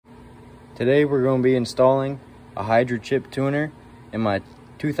Today we're going to be installing a hydra chip tuner in my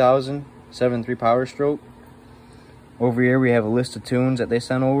 2000 7.3 powerstroke. Over here we have a list of tunes that they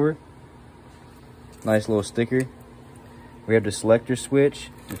sent over. Nice little sticker. We have the selector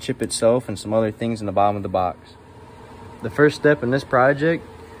switch, the chip itself, and some other things in the bottom of the box. The first step in this project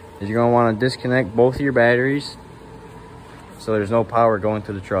is you're going to want to disconnect both of your batteries so there's no power going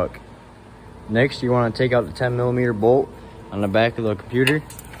to the truck. Next, you want to take out the 10mm bolt on the back of the computer.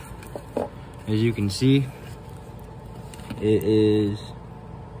 As you can see, it is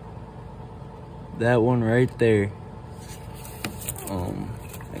that one right there.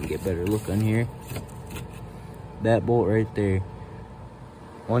 I can get a better look on here. That bolt right there.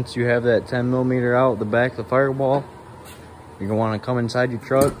 Once you have that 10mm out the back of the firewall, you're gonna want to come inside your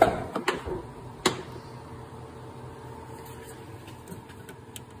truck.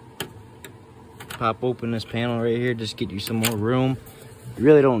 Pop open this panel right here, just get you some more room. You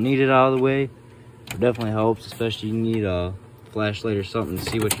really don't need it out of the way. It definitely helps, especially you need a flashlight or something to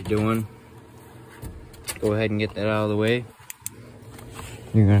see what you're doing. Go ahead and get that out of the way.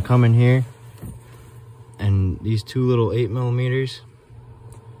 You're gonna come in here, and these two little 8mm,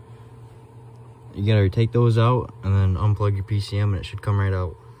 you gotta take those out and then unplug your PCM and it should come right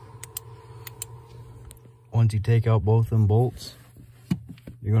out. Once you take out both them bolts,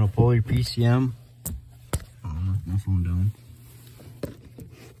 you're gonna pull your PCM. Oh, knock my phone down.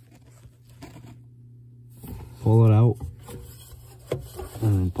 Pull it out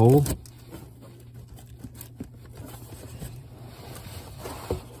and then pull.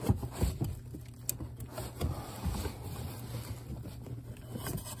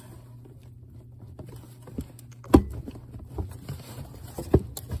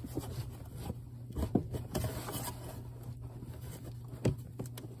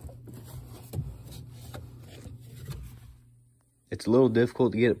 It's a little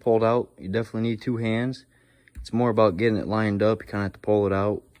difficult to get it pulled out. You definitely need two hands. It's more about getting it lined up. You kind of have to pull it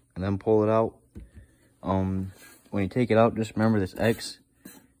out and then pull it out. When you take it out, just remember this X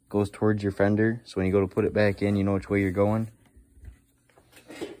goes towards your fender. So when you go to put it back in, you know which way you're going.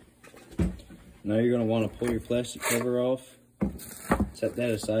 Now you're going to want to pull your plastic cover off. Set that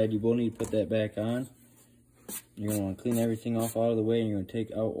aside. You will need to put that back on. You're going to want to clean everything off out of the way, and you're going to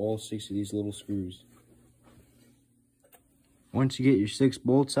take out all 6 of these little screws. Once you get your 6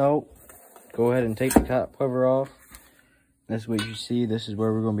 bolts out, go ahead and take the top cover off. This is what you see. This is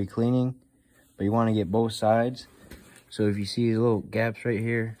where we're going to be cleaning. But you want to get both sides. So if you see these little gaps right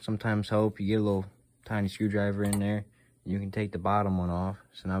here, sometimes help. You get a little tiny screwdriver in there. You can take the bottom one off.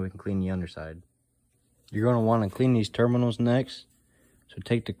 So now we can clean the underside. You're going to want to clean these terminals next. So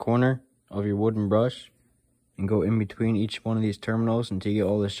take the corner of your wooden brush and go in between each one of these terminals until you get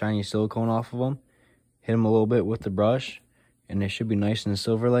all this shiny silicone off of them. Hit them a little bit with the brush. And they should be nice and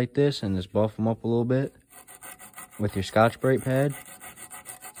silver like this, and just buff them up a little bit with your Scotch-Brite pad.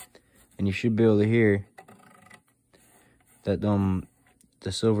 And you should be able to hear that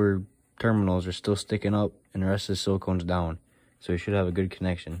the silver terminals are still sticking up and the rest of the silicone's down. So you should have a good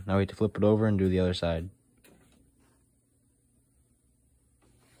connection. Now we have to flip it over and do the other side.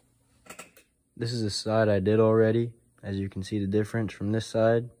 This is the side I did already. As you can see the difference from this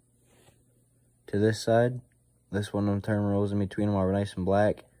side to this side. This one, them terminals in between them are nice and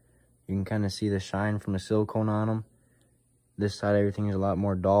black. You can kind of see the shine from the silicone on them. This side, everything is a lot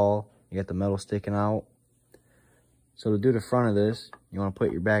more dull. You got the metal sticking out. So to do the front of this, you want to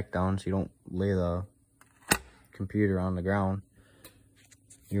put your back down so you don't lay the computer on the ground.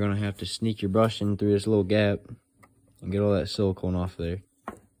 You're going to have to sneak your brush in through this little gap and get all that silicone off there.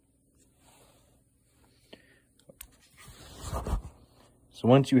 So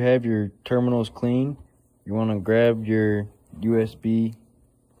once you have your terminals clean, you want to grab your USB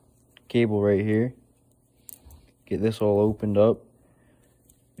cable right here. Get this all opened up.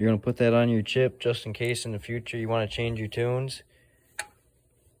 You're going to put that on your chip just in case in the future you want to change your tunes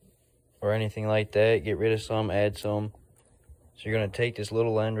or anything like that. Get rid of some, add some. So you're going to take this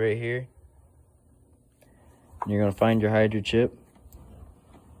little end right here. And you're going to find your hydra chip.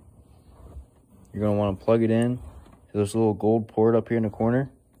 You're going to want to plug it in to this little gold port up here in the corner.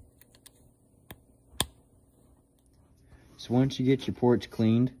 So once you get your ports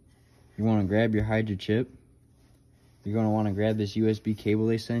cleaned, you want to grab your hydra chip. You're going to want to grab this USB cable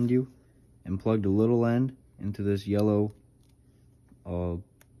they send you and plug the little end into this yellow plug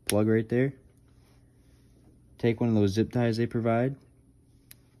right there. Take one of those zip ties they provide.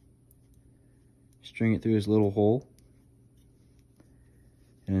 String it through this little hole.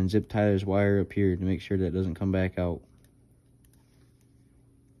 And then zip tie this wire up here to make sure that it doesn't come back out.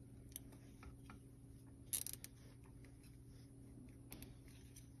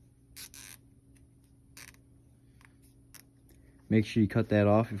 Make sure you cut that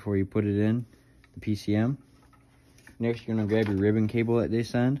off before you put it in the PCM. Next, you're gonna grab your ribbon cable that they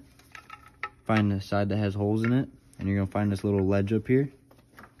send. Find the side that has holes in it, and you're gonna find this little ledge up here.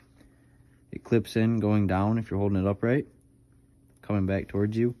 It clips in going down if you're holding it upright, coming back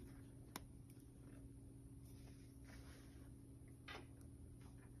towards you.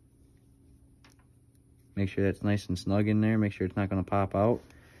 Make sure that's nice and snug in there. Make sure it's not gonna pop out.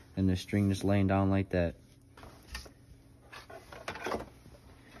 And the string just laying down like that.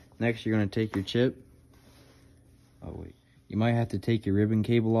 Next, you're gonna take your chip. Oh wait, you might have to take your ribbon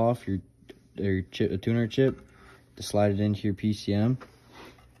cable off your chip, a tuner chip, to slide it into your PCM.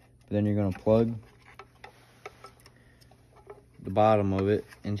 Then you're gonna plug the bottom of it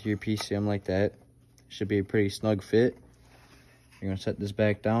into your PCM like that. Should be a pretty snug fit. You're gonna set this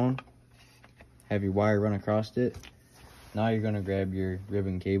back down, have your wire run across it. Now you're gonna grab your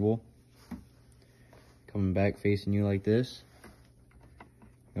ribbon cable, coming back facing you like this.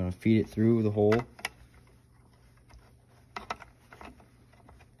 You're gonna feed it through the hole.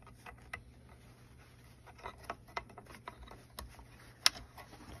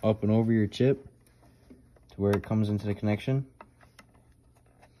 Up and over your chip to where it comes into the connection.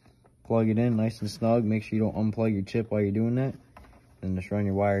 Plug it in nice and snug. Make sure you don't unplug your chip while you're doing that. And just run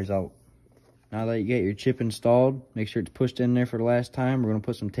your wires out. Now that you get your chip installed, make sure it's pushed in there for the last time. We're gonna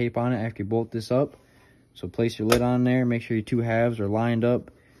put some tape on it after you bolt this up. So place your lid on there. Make sure your two halves are lined up.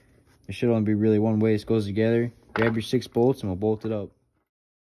 It should only be really one way this goes together. Grab your 6 bolts and we'll bolt it up.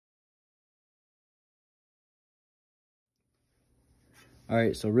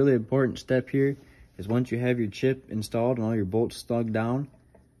 Alright, so really important step here is once you have your chip installed and all your bolts snug down,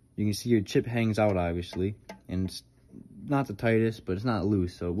 you can see your chip hangs out obviously. And it's not the tightest, but it's not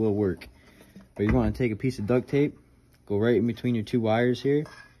loose, so it will work. But you want to take a piece of duct tape, go right in between your 2 wires here.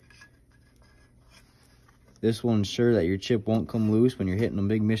 This will ensure that your chip won't come loose when you're hitting them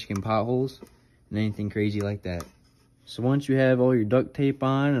big Michigan potholes and anything crazy like that. So once you have all your duct tape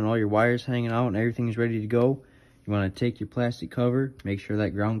on and all your wires hanging out and everything's ready to go, you want to take your plastic cover, make sure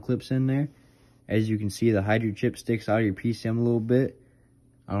that ground clip's in there. As you can see, the hydra chip sticks out of your PCM a little bit.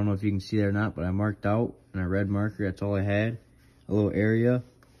 I don't know if you can see that or not, but I marked out in a red marker, that's all I had, a little area.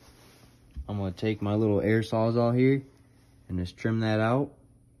 I'm going to take my little air sawzall here and just trim that out,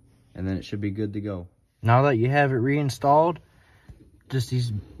 and then it should be good to go. Now that you have it reinstalled, just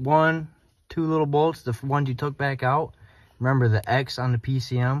these 1, 2 little bolts, the ones you took back out. Remember, the X on the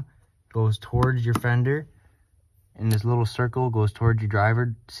PCM goes towards your fender, and this little circle goes towards your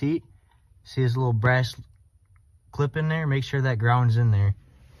driver seat. See this little brass clip in there? Make sure that ground's in there.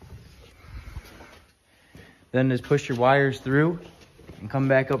 Then just push your wires through and come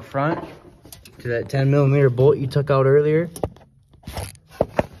back up front to that 10mm bolt you took out earlier.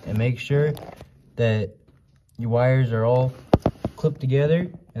 And make sure that your wires are all clipped together,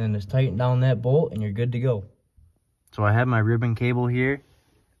 and then just tighten down that bolt and you're good to go. So I have my ribbon cable here.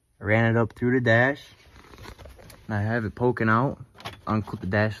 I ran it up through the dash. And I have it poking out. Unclip the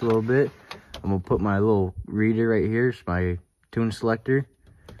dash a little bit. I'm gonna put my little reader right here. It's my tune selector.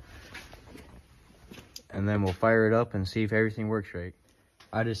 And then we'll fire it up and see if everything works right.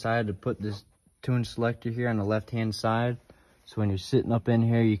 I decided to put this tune selector here on the left-hand side. So when you're sitting up in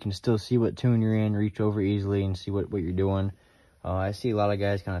here, you can still see what tune you're in, reach over easily and see what you're doing. I see a lot of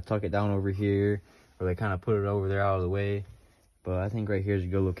guys kind of tuck it down over here, or they kind of put it over there out of the way. But I think right here is a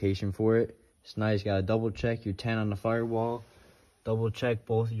good location for it. It's nice. You got to double check your 10 on the firewall. Double check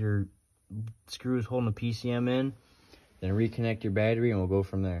both your screws holding the PCM in. Then reconnect your battery and we'll go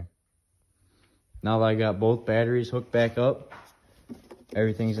from there. Now that I got both batteries hooked back up,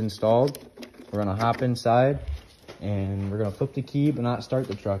 everything's installed, we're going to hop inside and we're going to flip the key but not start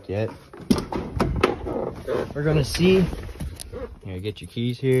the truck yet. We're going to see, here, get your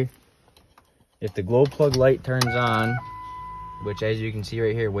keys here. If the glow plug light turns on, which as you can see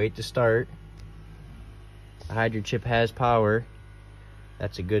right here, wait to start, the hydra chip has power,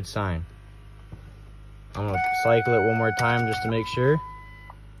 that's a good sign. I'm going to cycle it one more time just to make sure.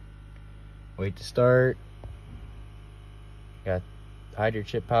 Wait to start. Got hydra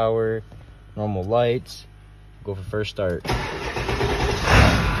chip power, normal lights. Go for first start.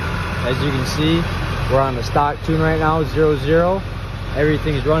 As you can see, we're on the stock tune right now, 0-0.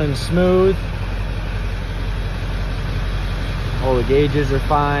 Everything's running smooth. All the gauges are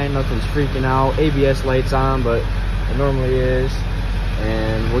fine, nothing's freaking out. ABS lights on, but it normally is.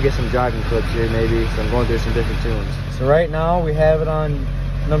 And we'll get some driving clips here maybe, so I'm going through some different tunes. So right now we have it on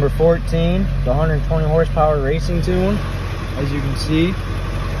number 14, the 120 horsepower racing tune, as you can see.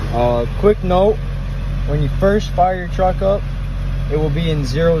 Quick note, when you first fire your truck up, it will be in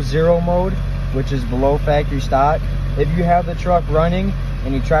 0-0 mode, which is below factory stock. if you have the truck running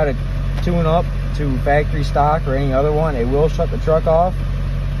and you try to tune up to factory stock or any other one, it will shut the truck off.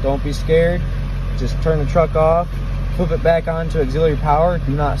 Don't be scared. Just turn the truck off, flip it back on to auxiliary power.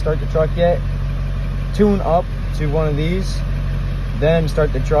 Do not start the truck yet. Tune up to one of these, then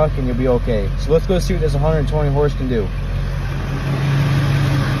start the truck and you'll be okay. So let's go see what this 120 horse can do.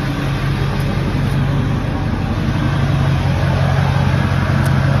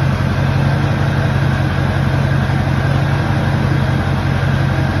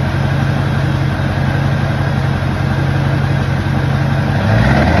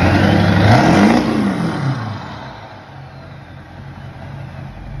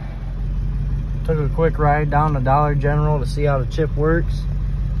 Took a quick ride down to Dollar General to see how the chip works.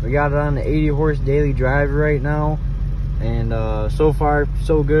 We got it on the 80 horse daily driver right now, and so far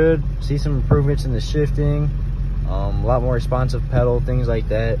so good. See some improvements in the shifting, a lot more responsive pedal, things like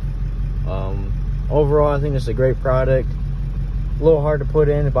that. Overall, I think it's a great product. A little hard to put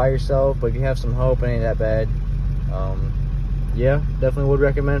in by yourself, but if you have some help, it ain't that bad. Yeah, definitely would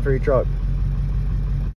recommend for your truck.